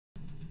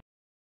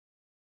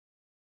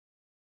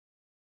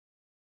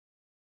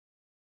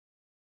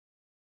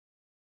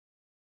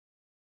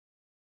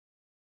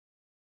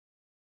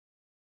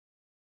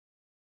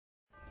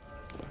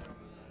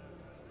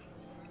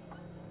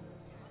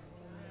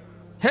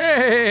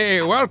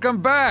Hey,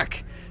 welcome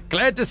back!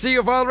 Glad to see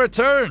you've all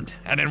returned,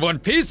 and in one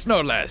piece,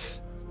 no less.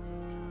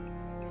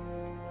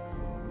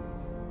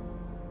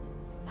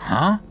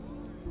 Huh?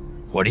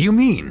 What do you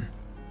mean?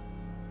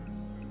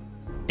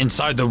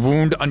 Inside the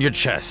wound on your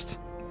chest.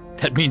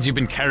 That means you've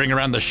been carrying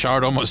around the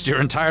shard almost your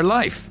entire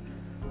life.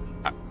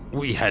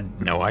 We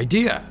had no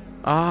idea.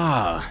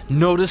 Ah,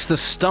 notice the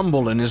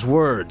stumble in his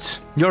words.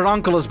 Your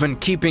uncle has been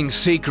keeping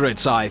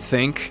secrets, I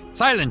think.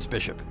 Silence,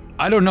 Bishop.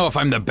 I don't know if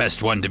I'm the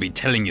best one to be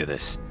telling you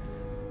this,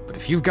 but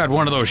if you've got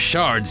one of those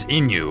shards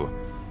in you,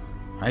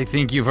 I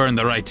think you've earned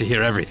the right to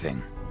hear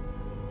everything.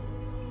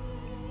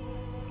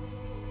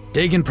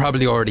 Dagon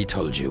probably already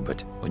told you,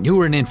 but when you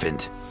were an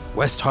infant,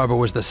 West Harbor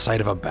was the site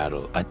of a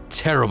battle, a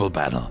terrible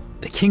battle.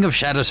 The King of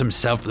Shadows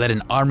himself led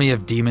an army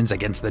of demons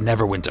against the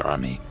Neverwinter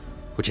army,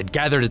 which had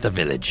gathered at the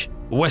village.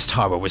 West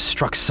Harbor was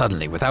struck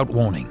suddenly without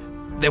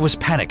warning. There was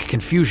panic,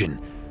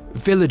 confusion,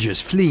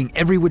 villagers fleeing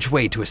every which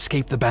way to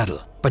escape the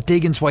battle. But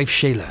Dagon's wife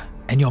Shayla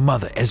and your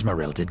mother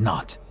Esmeril did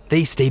not.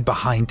 They stayed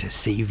behind to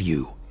save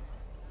you.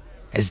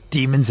 As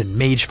demons and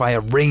mage fire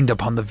rained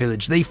upon the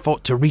village, they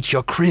fought to reach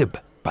your crib.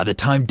 By the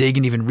time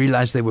Dagon even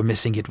realized they were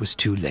missing, it was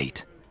too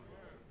late.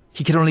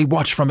 He could only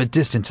watch from a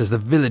distance as the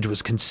village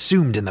was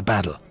consumed in the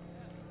battle.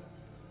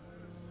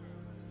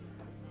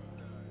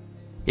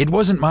 It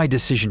wasn't my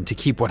decision to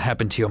keep what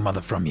happened to your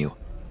mother from you,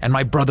 and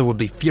my brother would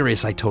be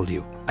furious I told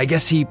you. I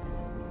guess he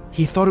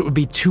thought it would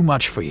be too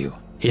much for you.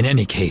 In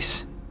any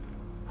case,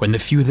 when the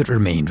few that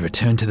remained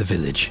returned to the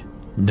village,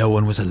 no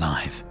one was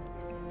alive.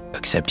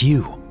 Except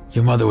you.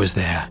 Your mother was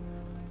there.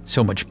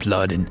 So much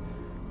blood, and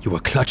you were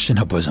clutched in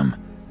her bosom.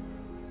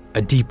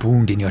 A deep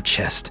wound in your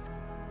chest.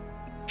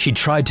 She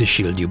tried to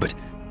shield you, but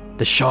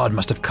the shard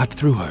must have cut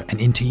through her and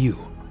into you.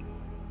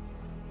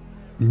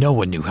 No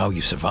one knew how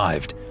you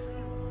survived,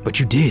 but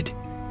you did,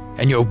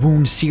 and your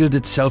wound sealed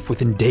itself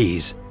within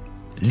days,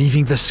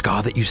 leaving the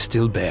scar that you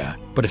still bear.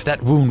 But if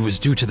that wound was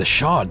due to the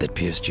shard that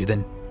pierced you,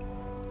 then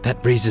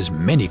that raises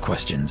many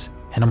questions,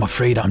 and I'm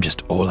afraid I'm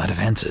just all out of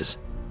answers.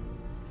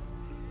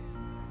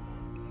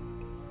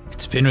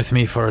 It's been with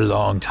me for a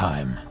long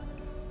time.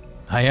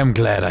 I am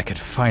glad I could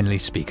finally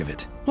speak of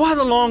it. Why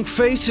the long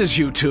faces,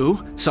 you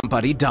two?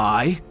 Somebody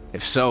die?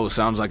 If so,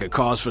 sounds like a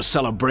cause for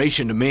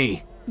celebration to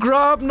me.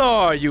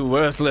 Grobnar, you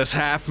worthless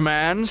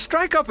half-man,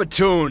 strike up a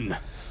tune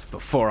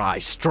before I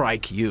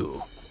strike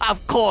you.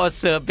 Of course,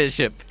 Sir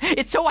Bishop.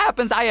 It so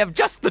happens I have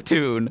just the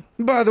tune.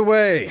 By the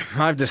way,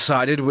 I've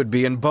decided it would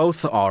be in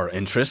both our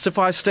interests if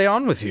I stay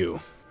on with you.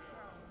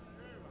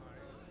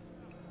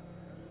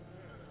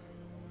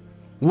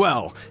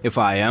 Well, if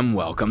I am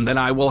welcome, then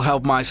I will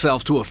help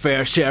myself to a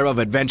fair share of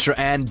adventure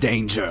and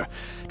danger.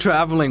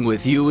 Traveling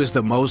with you is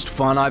the most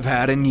fun I've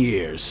had in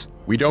years.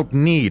 We don't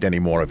need any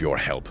more of your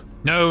help.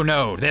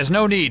 No, there's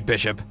no need,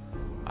 Bishop.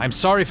 I'm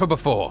sorry for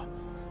before,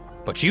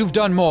 but you've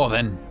done more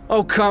than...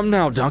 Oh, come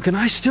now, Duncan,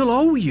 I still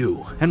owe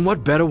you. And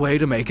what better way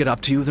to make it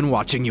up to you than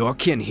watching your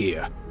kin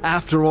here?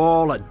 After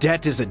all, a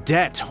debt is a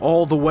debt,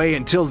 all the way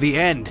until the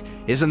end.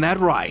 Isn't that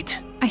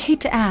right? I hate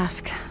to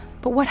ask,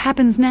 but what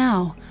happens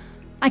now?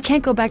 I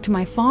can't go back to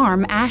my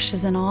farm,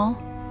 ashes and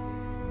all.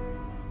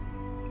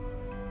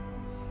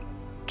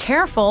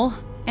 Careful.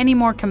 Any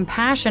more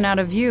compassion out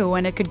of you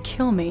and it could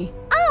kill me.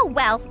 Oh,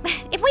 well,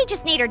 if we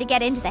just need her to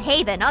get into the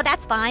haven, oh,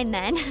 that's fine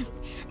then.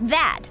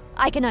 That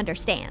I can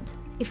understand.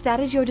 If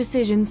that is your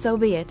decision, so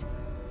be it.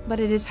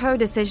 But it is her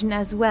decision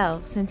as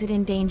well, since it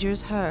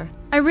endangers her.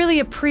 I really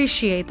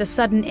appreciate the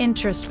sudden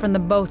interest from the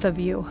both of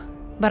you,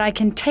 but I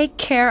can take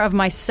care of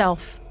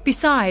myself.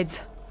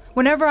 Besides,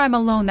 whenever I'm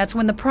alone, that's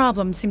when the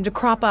problems seem to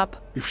crop up.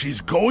 If she's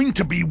going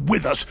to be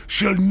with us,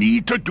 she'll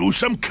need to do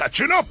some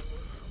catching up.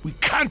 We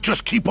can't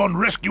just keep on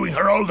rescuing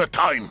her all the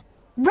time.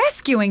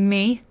 Rescuing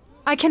me?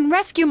 I can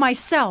rescue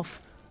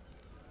myself.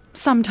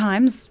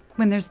 Sometimes,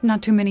 when there's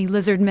not too many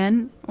lizard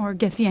men or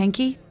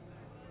Githyanki.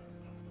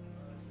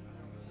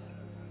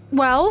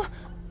 Well,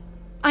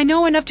 I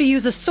know enough to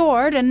use a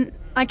sword, and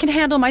I can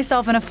handle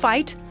myself in a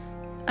fight.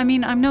 I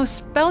mean, I'm no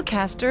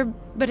spellcaster,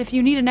 but if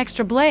you need an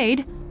extra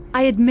blade...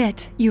 I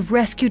admit you've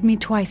rescued me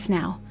twice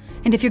now,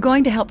 and if you're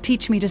going to help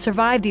teach me to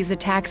survive these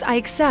attacks, I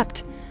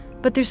accept.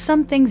 But there's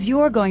some things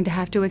you're going to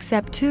have to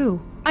accept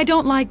too. I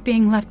don't like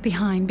being left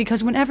behind,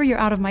 because whenever you're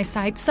out of my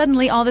sight,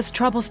 suddenly all this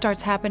trouble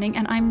starts happening,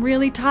 and I'm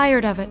really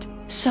tired of it.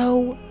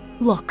 So,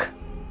 look.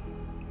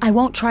 I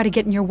won't try to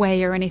get in your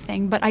way or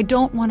anything, but I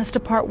don't want us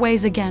to part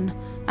ways again.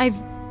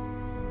 I've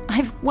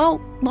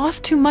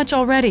lost too much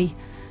already.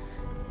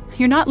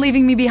 You're not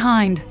leaving me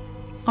behind,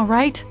 all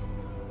right?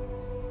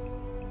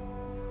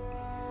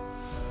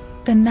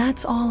 Then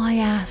that's all I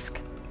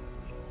ask.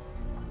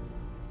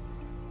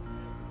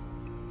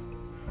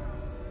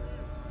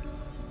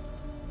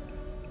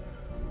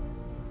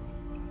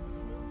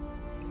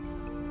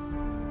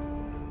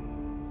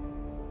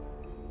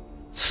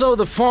 So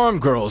the farm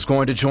girl's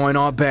going to join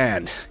our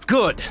band.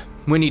 Good.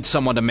 We need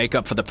someone to make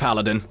up for the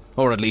paladin,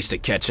 or at least to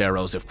catch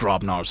arrows if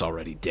Grobnar's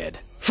already dead.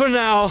 For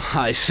now,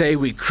 I say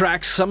we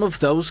crack some of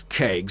those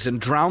kegs and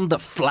drown the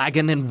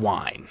flagon in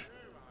wine.